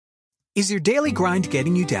Is your daily grind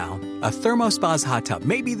getting you down? A ThermoSpa's hot tub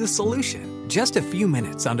may be the solution. Just a few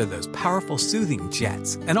minutes under those powerful soothing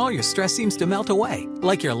jets, and all your stress seems to melt away,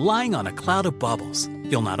 like you're lying on a cloud of bubbles.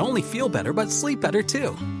 You'll not only feel better, but sleep better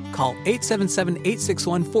too. Call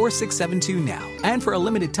 877-861-4672 now, and for a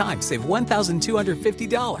limited time, save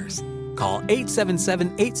 $1,250. Call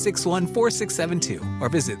 877-861-4672 or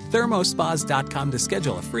visit thermospas.com to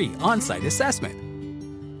schedule a free on-site assessment.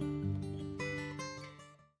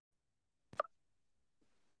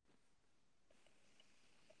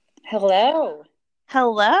 Hello.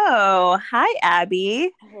 Hello. Hi,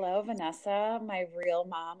 Abby. Hello, Vanessa, my real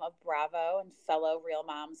mom of Bravo and fellow real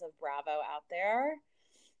moms of Bravo out there.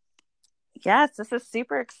 Yes, this is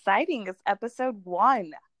super exciting. It's episode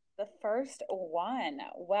 1. The first one.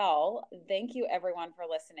 Well, thank you everyone for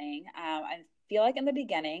listening. I feel like in the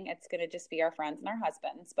beginning, it's going to just be our friends and our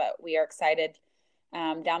husbands, but we are excited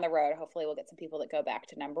down the road. Hopefully we'll get some people that go back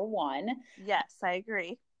to number 1. Yes, I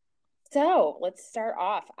agree. So let's start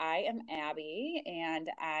off. I am Abby, and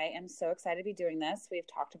I am so excited to be doing this. We've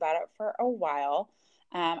talked about it for a while.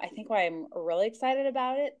 I think why I'm really excited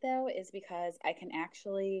about it, though, is because I can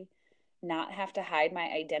actually not have to hide my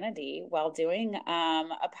identity while doing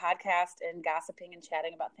a podcast and gossiping and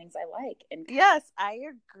chatting about things I like. And yes, I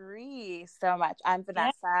agree so much. I'm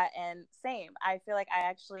Vanessa, and same. I feel like I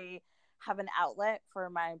actually have an outlet for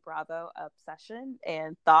my Bravo obsession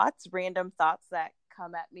and thoughts, random thoughts that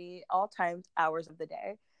come at me all times, hours of the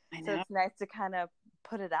day. So it's nice to kind of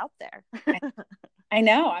put it out there. I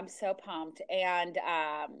know. I'm so pumped. And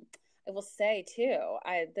I will say too,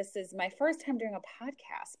 this is my first time doing a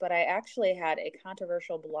podcast, but I actually had a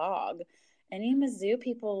controversial blog. Any Mizzou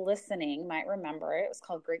people listening might remember it. It was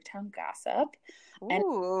called Greektown Gossip. Ooh. And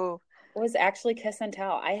it was actually Kiss and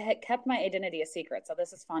Tell. I had kept my identity a secret, so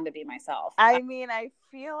this is fun to be myself. I mean, I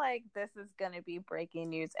feel like this is going to be breaking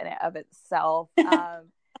news in and of itself.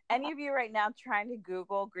 Any of you right now trying to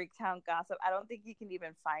Google Greektown Gossip, I don't think you can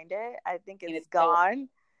even find it. I think it's gone.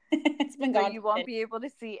 It's been gone. So you won't be able to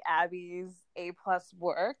see Abby's A+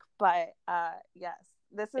 work, but yes,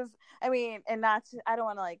 this is, I mean, and not to, I don't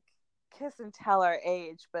want to like kiss and tell our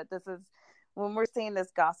age, but this is, when we're saying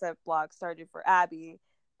this gossip blog started for Abby,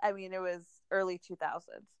 I mean, it was early 2000s.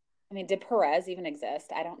 I mean, did Perez even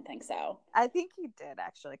exist? I don't think so. I think he did,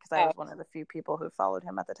 actually, because I was one of the few people who followed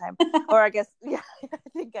him at the time. Or I guess, I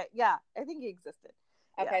think he existed.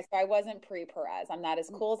 Okay, so I wasn't pre-Perez. I'm not as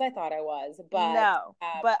cool as I thought I was, but no,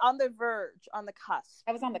 but on the verge, on the cusp.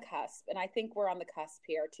 I was on the cusp, and I think we're on the cusp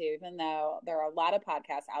here too. Even though there are a lot of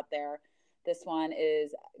podcasts out there, this one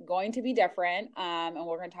is going to be different, and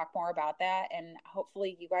we're going to talk more about that. And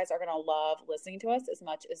hopefully, you guys are going to love listening to us as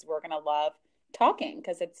much as we're going to love talking,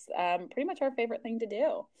 because it's pretty much our favorite thing to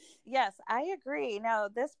do. Yes, I agree. Now,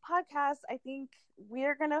 this podcast, I think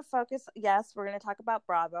we're going to focus, yes, we're going to talk about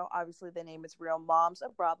Bravo. Obviously, the name is Real Moms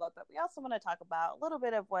of Bravo, but we also want to talk about a little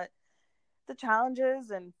bit of what the challenges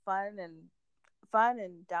and fun and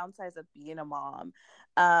downsides of being a mom.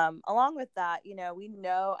 Along with that, we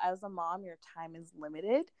know as a mom, your time is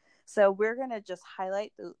limited. So we're going to just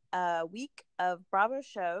highlight the week of Bravo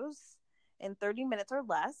shows in 30 minutes or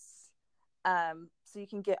less. So you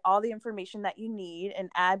can get all the information that you need.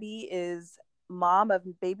 And Abby is mom of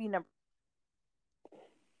baby number.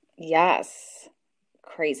 Yes.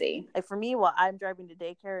 Crazy. Like for me, while I'm driving to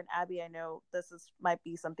daycare, and Abby, I know might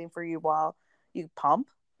be something for you while you pump.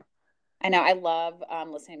 I know. I love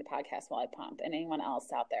listening to podcasts while I pump, and anyone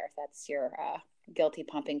else out there, if that's your guilty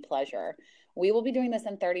pumping pleasure. We will be doing this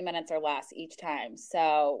in 30 minutes or less each time.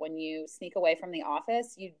 So when you sneak away from the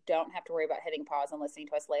office, you don't have to worry about hitting pause and listening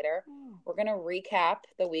to us later. We're going to recap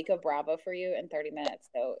the week of Bravo for you in 30 minutes.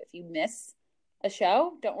 So if you miss a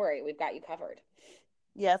show, don't worry. We've got you covered.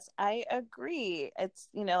 Yes, I agree. It's,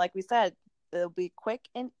 like we said, it'll be quick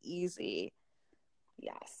and easy.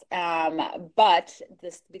 Yes. But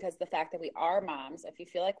because the fact that we are moms, if you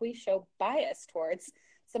feel like we show bias towards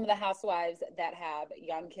some of the housewives that have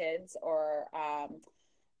young kids, or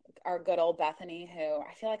our good old Bethany, who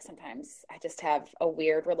I feel like sometimes I just have a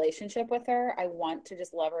weird relationship with her. I want to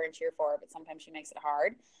just love her and cheer for her, but sometimes she makes it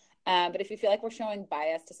hard. But if you feel like we're showing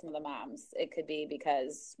bias to some of the moms, it could be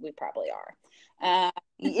because we probably are.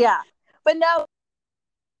 Yeah. But no.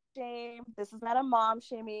 Shame. This is not a mom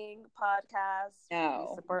shaming podcast. No.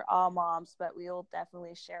 We support all moms, but we will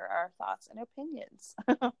definitely share our thoughts and opinions.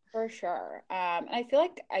 For sure. And I feel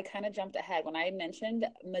like I kind of jumped ahead when I mentioned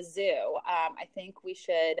Mizzou. I think we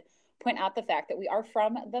should point out the fact that we are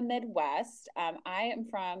from the Midwest. I am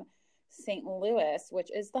from St. Louis,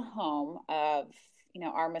 which is the home of,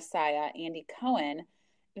 our Messiah, Andy Cohen.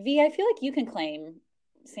 V, I feel like you can claim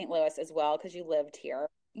St. Louis as well because you lived here.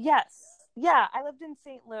 Yes. Yeah, I lived in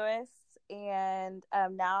St. Louis, and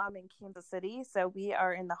now I'm in Kansas City. So we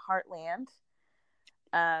are in the heartland.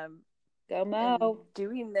 Um, Go and Mo.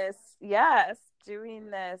 doing this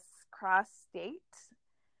cross state.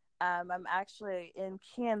 I'm actually in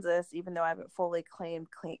Kansas, even though I haven't fully claimed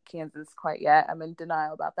Kansas quite yet. I'm in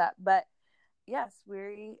denial about that. But yes,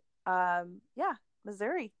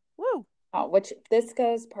 Missouri. Woo. Oh, which this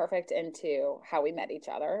goes perfect into how we met each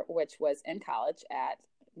other, which was in college at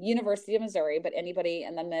University of Missouri, but anybody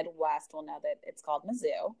in the Midwest will know that it's called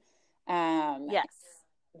Mizzou. Yes.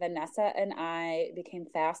 Vanessa and I became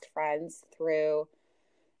fast friends through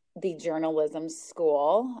the journalism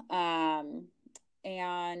school. And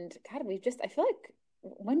God, I feel like,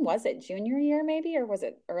 when was it? Junior year, maybe, or was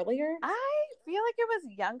it earlier? I feel like it was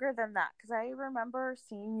younger than that because I remember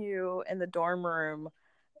seeing you in the dorm room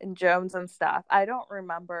in Jones and stuff. I don't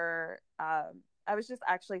remember. I was just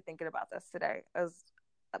actually thinking about this today.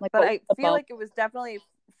 Like, But what was I the feel moment? like it was definitely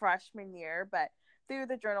freshman year. But through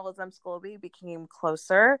the journalism school, we became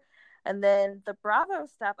closer. And then the Bravo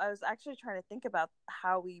stuff, I was actually trying to think about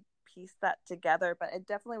how we pieced that together, but it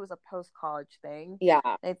definitely was a post college thing. Yeah.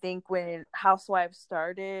 I think when Housewives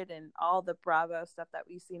started and all the Bravo stuff that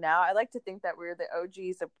we see now, I like to think that we're the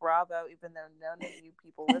OGs of Bravo, even though none of you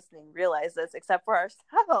people listening realize this except for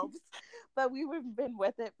ourselves. But we've been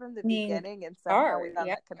with it from the I mean, beginning, and somehow are, we found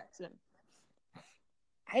yeah. that connection.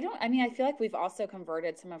 I feel like we've also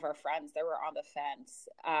converted some of our friends that were on the fence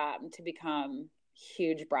to become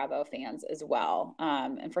huge Bravo fans as well.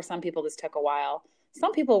 And for some people, this took a while.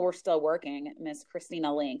 Some people were still working. Miss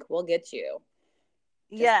Christina Link, we'll get you.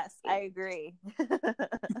 Just Yes, I agree.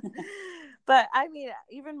 But I mean,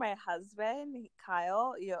 even my husband,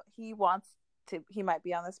 Kyle, he might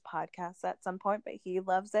be on this podcast at some point, but he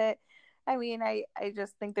loves it. I mean, I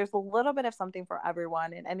just think there's a little bit of something for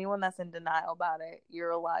everyone, and anyone that's in denial about it,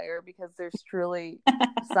 you're a liar because there's truly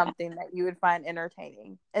something that you would find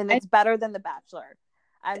entertaining, and I it's better than The Bachelor.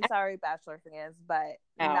 I'm sorry, Bachelor fans, but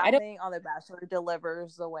know. I don't. nothing on The Bachelor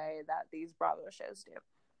delivers the way that these Bravo shows do.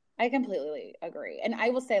 I completely agree. And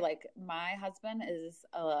I will say, like, my husband is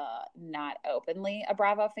not openly a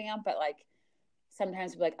Bravo fan, but like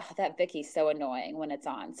sometimes we're like, oh, that Vicky's so annoying when it's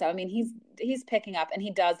on. So I mean, he's picking up, and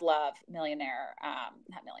he does love not millionaire,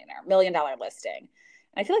 Million Dollar Listing.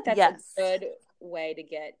 And I feel like that's a Yes. good way to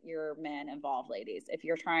get your men involved, ladies. If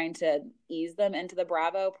you're trying to ease them into the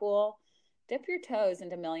Bravo pool, dip your toes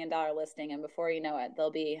into Million Dollar Listing, and before you know it,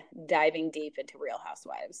 they'll be diving deep into Real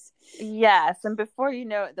Housewives. Yes, and before you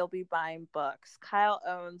know it, they'll be buying books. Kyle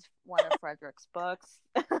owns one of Frederick's books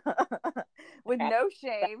with no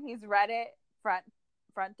shame. He's read it front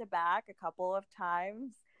to back a couple of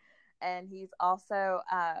times, and he's also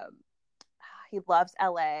he loves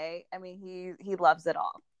LA. I mean, he loves it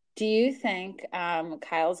all. Do you think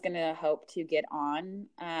Kyle's going to hope to get on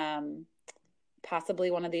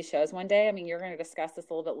possibly one of these shows one day? I mean, you're going to discuss this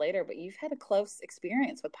a little bit later, but you've had a close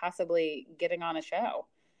experience with possibly getting on a show.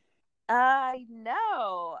 I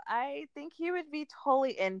know. I think he would be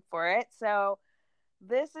totally in for it. So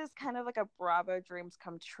this is kind of like a Bravo dreams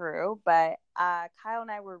come true. But Kyle and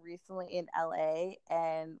I were recently in LA,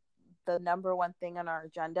 and the number one thing on our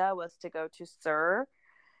agenda was to go to SUR,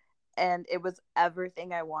 and it was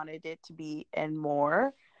everything I wanted it to be and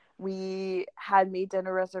more. We had made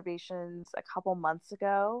dinner reservations a couple months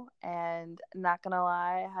ago, and not gonna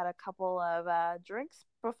lie, I had a couple of drinks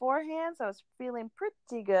beforehand, so I was feeling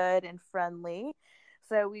pretty good and friendly.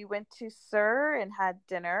 So we went to SUR and had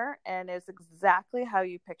dinner, and it's exactly how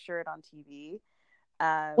you picture it on TV.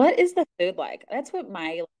 What is the food like?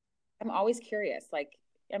 I'm always curious. Like,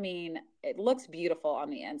 I mean, it looks beautiful on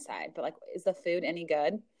the inside, but like, is the food any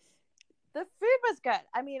good? The food was good.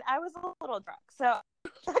 I mean, I was a little drunk, so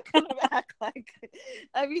I'm not gonna act like.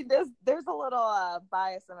 I mean, there's a little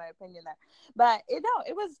bias in my opinion there, but it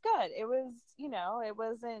was good. It was,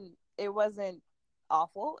 it wasn't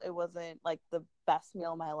awful. It wasn't like the best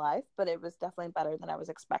meal of my life, but it was definitely better than I was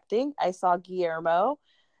expecting. I saw Guillermo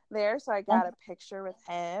there, so I got a picture with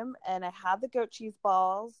him, and I had the goat cheese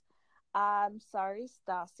balls. I'm sorry,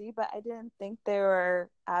 Stassi, but I didn't think they were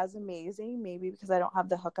as amazing. Maybe because I don't have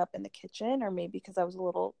the hookup in the kitchen, or maybe because I was a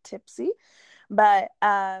little tipsy. But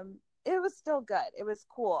it was still good. It was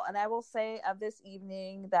cool. And I will say of this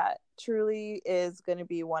evening that truly is going to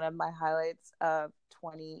be one of my highlights of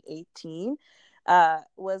 2018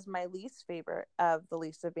 was my least favorite of the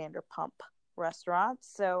Lisa Vanderpump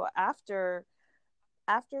restaurants. So after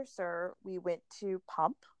SUR, we went to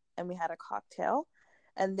Pump and we had a cocktail.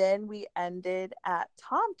 And then we ended at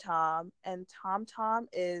Tom Tom, and Tom Tom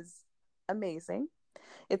is amazing.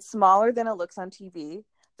 It's smaller than it looks on TV.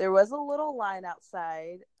 There was a little line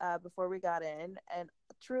outside before we got in, and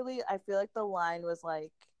truly, I feel like the line was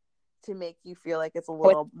like to make you feel like it's a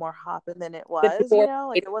little more hopping than it was, you know,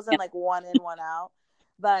 like it wasn't like one in, one out,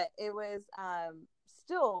 but it was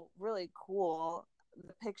still really cool.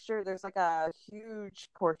 The picture, there's like a huge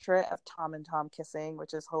portrait of Tom and Tom kissing,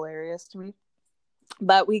 which is hilarious to me.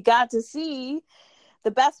 But we got to see the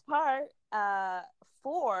best part,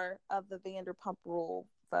 4 of the Vanderpump Rule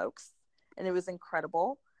folks, and it was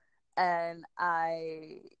incredible, and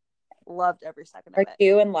I loved every second of it. Are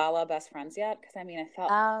you and Lala best friends yet? Because I mean, I felt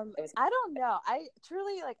it was. I don't know. I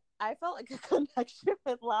truly I felt like a connection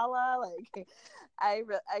with Lala. Like, I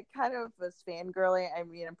kind of was fangirling. I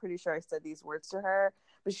mean, I'm pretty sure I said these words to her,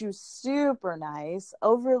 but she was super nice,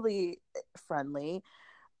 overly friendly.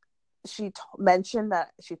 She mentioned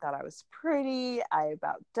that she thought I was pretty. I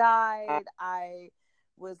about died. I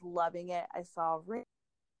was loving it. I saw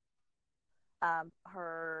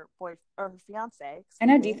her boy or her fiance. I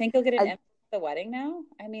know. Do you think you'll get an invite to the wedding now?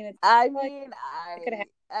 I mean, it's. I like, mean,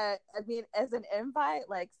 I mean, as an invite,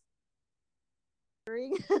 like,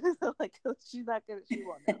 like she's not gonna. She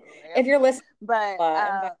won't know. Right? If you're listening, but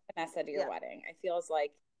invite Vanessa to your wedding. I feels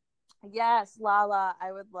like. Yes, Lala,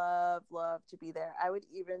 I would love to be there. I would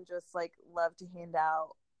even just like love to hand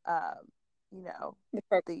out, you know, the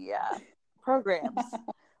programs.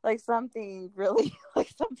 Like something really, like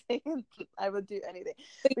something, I would do anything.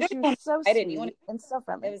 But she was so sweet and so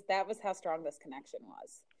friendly. That was how strong this connection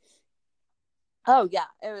was. Oh yeah,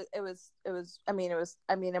 it was. I mean,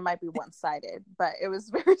 it might be one-sided, but it was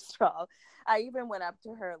very strong. I even went up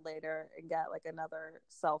to her later and got like another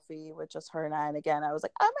selfie with just her and I. And again, I was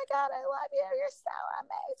like, "Oh my God, I love you! You're so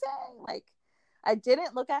amazing!" Like, I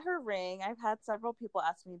didn't look at her ring. I've had several people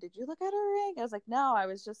ask me, "Did you look at her ring?" I was like, "No, I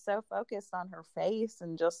was just so focused on her face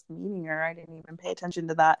and just meeting her. I didn't even pay attention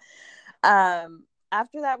to that."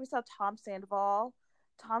 After that, we saw Tom Sandoval.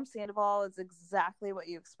 Tom Sandoval is exactly what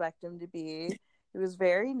you expect him to be. He was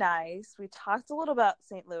very nice. We talked a little about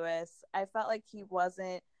St. Louis. I felt like he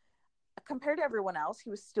wasn't, compared to everyone else, he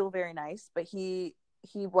was still very nice, but he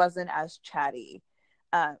wasn't as chatty.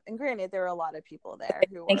 And granted, there were a lot of people there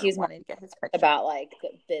who were wanting to get his picture. About like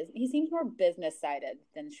he seems more business sided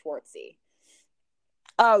than Schwartzy.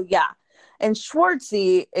 Oh yeah, and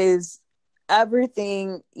Schwartzy is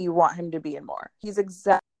everything you want him to be and more. He's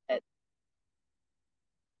exactly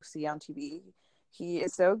see on TV. He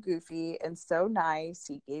is so goofy and so nice.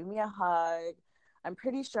 He gave me a hug. I'm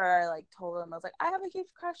pretty sure I like told him, I was like, I have a huge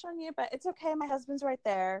crush on you, but it's okay. My husband's right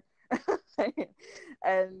there.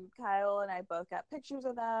 And Kyle and I both got pictures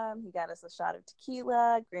of them. He got us a shot of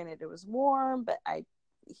tequila. Granted, it was warm, but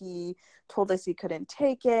he told us he couldn't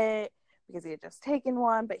take it because he had just taken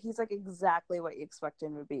one. But he's like exactly what you expect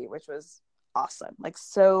him to be, which was awesome. Like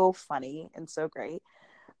so funny and so great.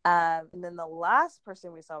 And then the last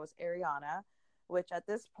person we saw was Ariana, which at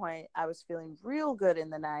this point I was feeling real good in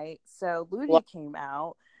the night. So Ludi came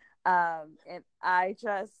out, and I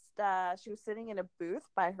just, she was sitting in a booth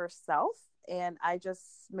by herself, and I just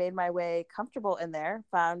made my way comfortable in there,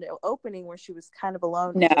 found an opening where she was kind of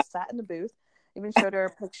alone, and just sat in the booth, even showed her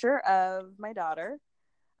a picture of my daughter,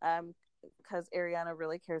 because Ariana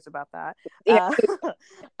really cares about that.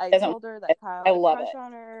 I told her that Kyle had a crush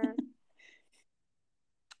on her.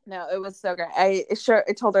 No, it was so great. I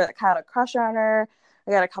told her that Kyle had a crush on her.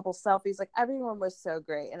 I got a couple selfies. Like, everyone was so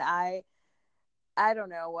great. And I don't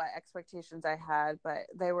know what expectations I had, but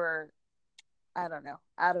they were, I don't know,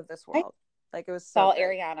 out of this world. Like, it was so saw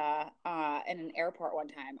great. Ariana in an airport one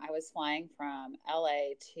time. I was flying from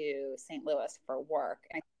LA to St. Louis for work.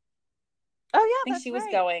 And I think she was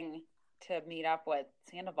going to meet up with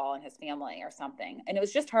Sandoval and his family or something. And it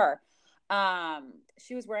was just her.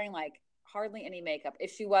 She was wearing like hardly any makeup.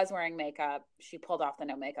 If she was wearing makeup, she pulled off the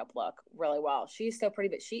no makeup look really well. She's so pretty,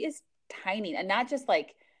 but she is tiny, and not just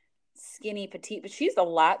like skinny petite, but she's a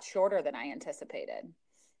lot shorter than I anticipated.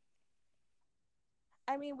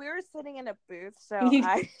 I mean, we were sitting in a booth, so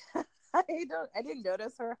I didn't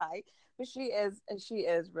notice her height, but she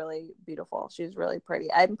is really beautiful. She's really pretty.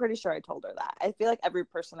 I'm pretty sure I told her that. I feel like every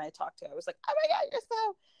person I talked to, I was like, oh my God, you're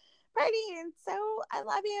so pretty, and so I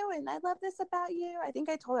love you, and I love this about you. I think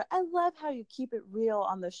I told her, I love how you keep it real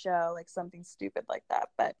on the show, like something stupid like that.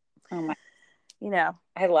 But you know,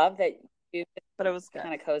 I love that you. But it was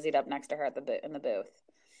kind of cozied up next to her in the booth.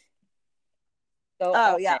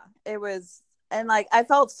 So yeah, it was, and like I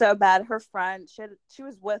felt so bad. Her friend, she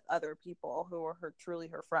was with other people who were truly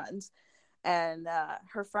her friends, and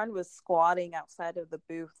her friend was squatting outside of the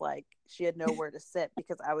booth like she had nowhere to sit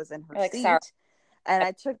because I was in her seat. Sorry. And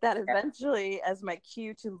I took that eventually as my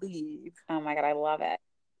cue to leave. Oh my God, I love it.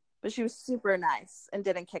 But she was super nice and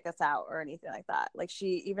didn't kick us out or anything like that. Like,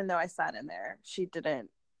 she, even though I sat in there, she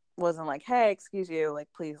wasn't like, hey, excuse you, like,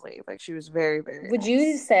 please leave. Like, she was very, very Would nice.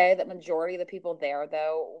 you say that majority of the people there,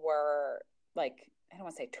 though, were like, I don't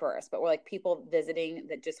want to say tourists, but were like people visiting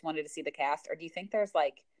that just wanted to see the cast? Or do you think there's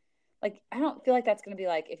like, I don't feel like that's going to be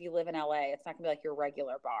like, if you live in LA, it's not going to be like your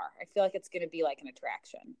regular bar. I feel like it's going to be like an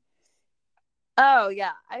attraction. Oh,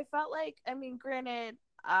 yeah. I felt like, I mean, granted,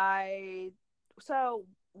 so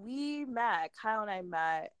we met, Kyle and I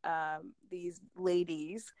met these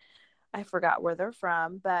ladies. I forgot where they're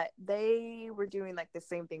from, but they were doing like the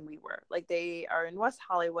same thing we were. Like, they are in West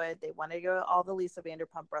Hollywood. They wanted to go to all the Lisa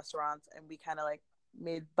Vanderpump restaurants, and we kind of like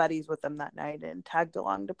made buddies with them that night and tagged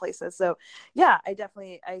along to places. So yeah, I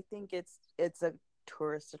think it's a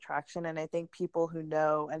tourist attraction, and I think people who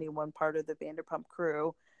know any one part of the Vanderpump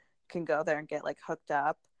crew can go there and get like hooked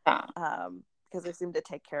up. Because they seem to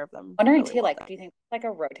take care of them. Wondering really too, like, do you think like a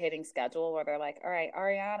rotating schedule where they're like, all right,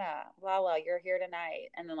 Ariana, Lala, you're here tonight,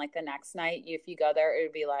 and then like the next night, if you go there, it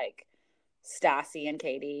would be like Stassi and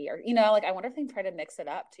Katie, or like, I wonder if they try to mix it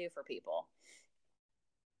up too for people.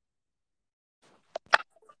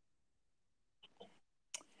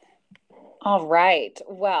 All right.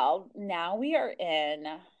 Well, now we are in,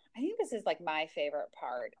 I think this is like my favorite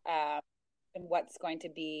part, and what's going to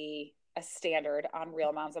be a standard on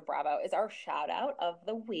Real Moms of Bravo is our shout out of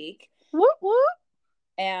the week. Whoop, whoop.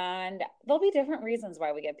 And there'll be different reasons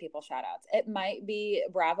why we give people shout outs. It might be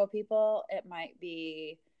Bravo people. It might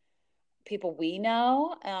be people we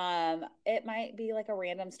know. It might be like a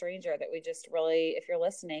random stranger that we just really, if you're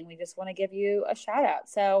listening, we just want to give you a shout out.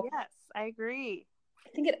 So yes, I agree. I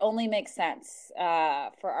think it only makes sense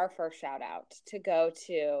for our first shout out to go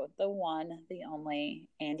to the one, the only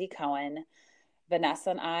Andy Cohen. Vanessa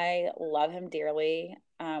and I love him dearly.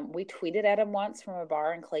 We tweeted at him once from a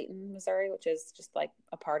bar in Clayton, Missouri, which is just like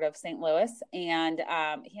a part of St. Louis. And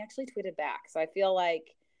he actually tweeted back. So I feel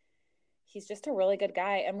like he's just a really good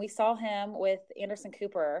guy. And we saw him with Anderson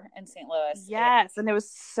Cooper in St. Louis. Yes. And it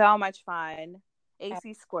was so much fun.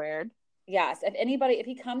 AC squared. Yes. If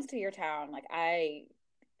he comes to your town, like, I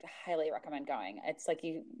highly recommend going. It's like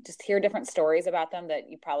you just hear different stories about them that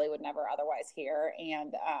you probably would never otherwise hear.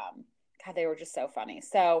 And God, they were just so funny.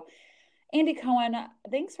 So Andy Cohen,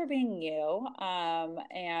 thanks for being you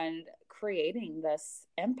and creating this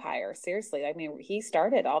empire. Seriously. I mean, he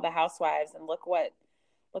started all the housewives, and look what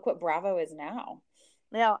Bravo is now.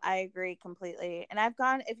 No, I agree completely. And I've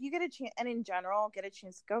gone, if you get a chance, and in general, get a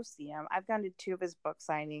chance to go see him. I've gone to 2 of his book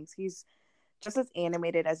signings. He's just as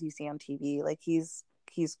animated as you see on TV. Like, he's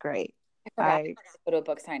great. I go to a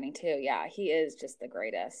book signing too. Yeah, he is just the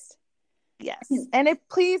greatest. Yes. And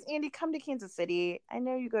please, Andy, come to Kansas City. I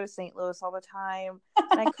know you go to St. Louis all the time,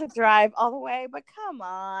 and I could drive all the way, but come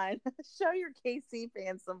on, show your KC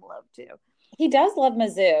fans some love too. He does love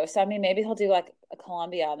Mizzou, so I mean, maybe he'll do like a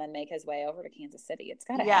Columbia and then make his way over to Kansas City. It's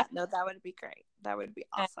gotta happen. No, that would be great. That would be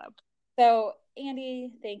awesome. So,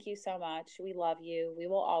 Andy, thank you so much. We love you. We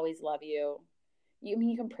will always love you.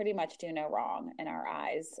 You can pretty much do no wrong in our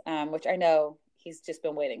eyes, which I know he's just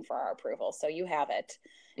been waiting for our approval. So you have it.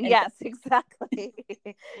 And yes, exactly.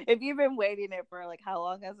 If you've been waiting it for, like, how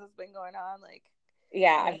long has this been going on? Like,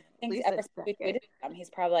 yeah, I think ever since we tweeted him, he's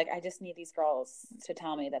probably like, I just need these girls to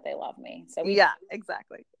tell me that they love me. So yeah,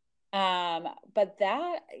 exactly. But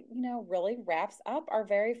that, really wraps up our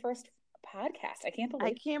very first podcast. I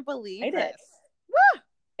can't believe this. Woo!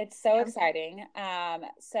 It's so exciting.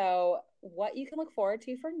 So what you can look forward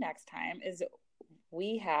to for next time is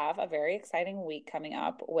we have a very exciting week coming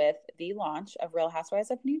up with the launch of Real Housewives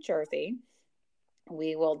of New Jersey.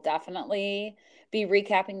 We will definitely be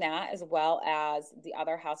recapping that, as well as the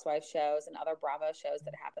other Housewives shows and other Bravo shows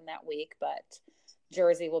that happen that week. But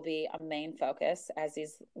Jersey will be a main focus as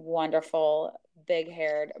these wonderful,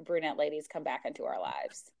 big-haired brunette ladies come back into our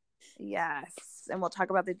lives. Yes. And we'll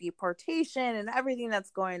talk about the deportation and everything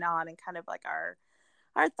that's going on, and kind of like our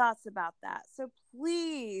thoughts about that. So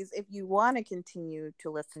please, if you want to continue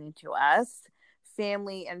to listen to us,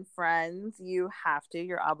 family and friends, you're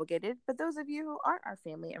obligated. But those of you who aren't our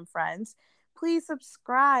family and friends, please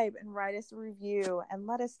subscribe and write us a review and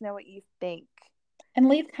let us know what you think. And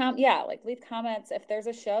leave comments. If there's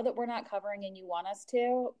a show that we're not covering and you want us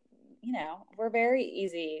to, we're very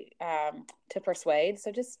easy to persuade.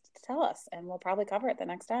 So just tell us and we'll probably cover it the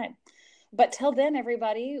next time. But till then,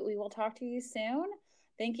 everybody, we will talk to you soon.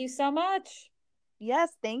 Thank you so much. Yes,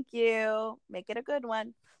 thank you. Make it a good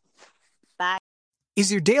one. Bye.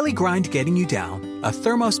 Is your daily grind getting you down? A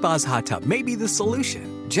ThermoSpa's hot tub may be the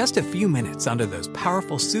solution. Just a few minutes under those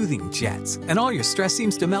powerful soothing jets, and all your stress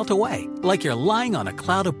seems to melt away, like you're lying on a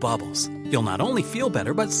cloud of bubbles. You'll not only feel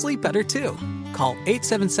better, but sleep better too. Call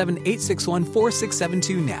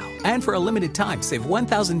 877-861-4672 now, and for a limited time, save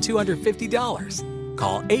 $1,250.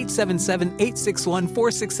 Call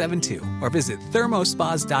 877-861-4672 or visit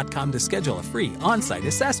thermospas.com to schedule a free on-site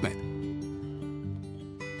assessment.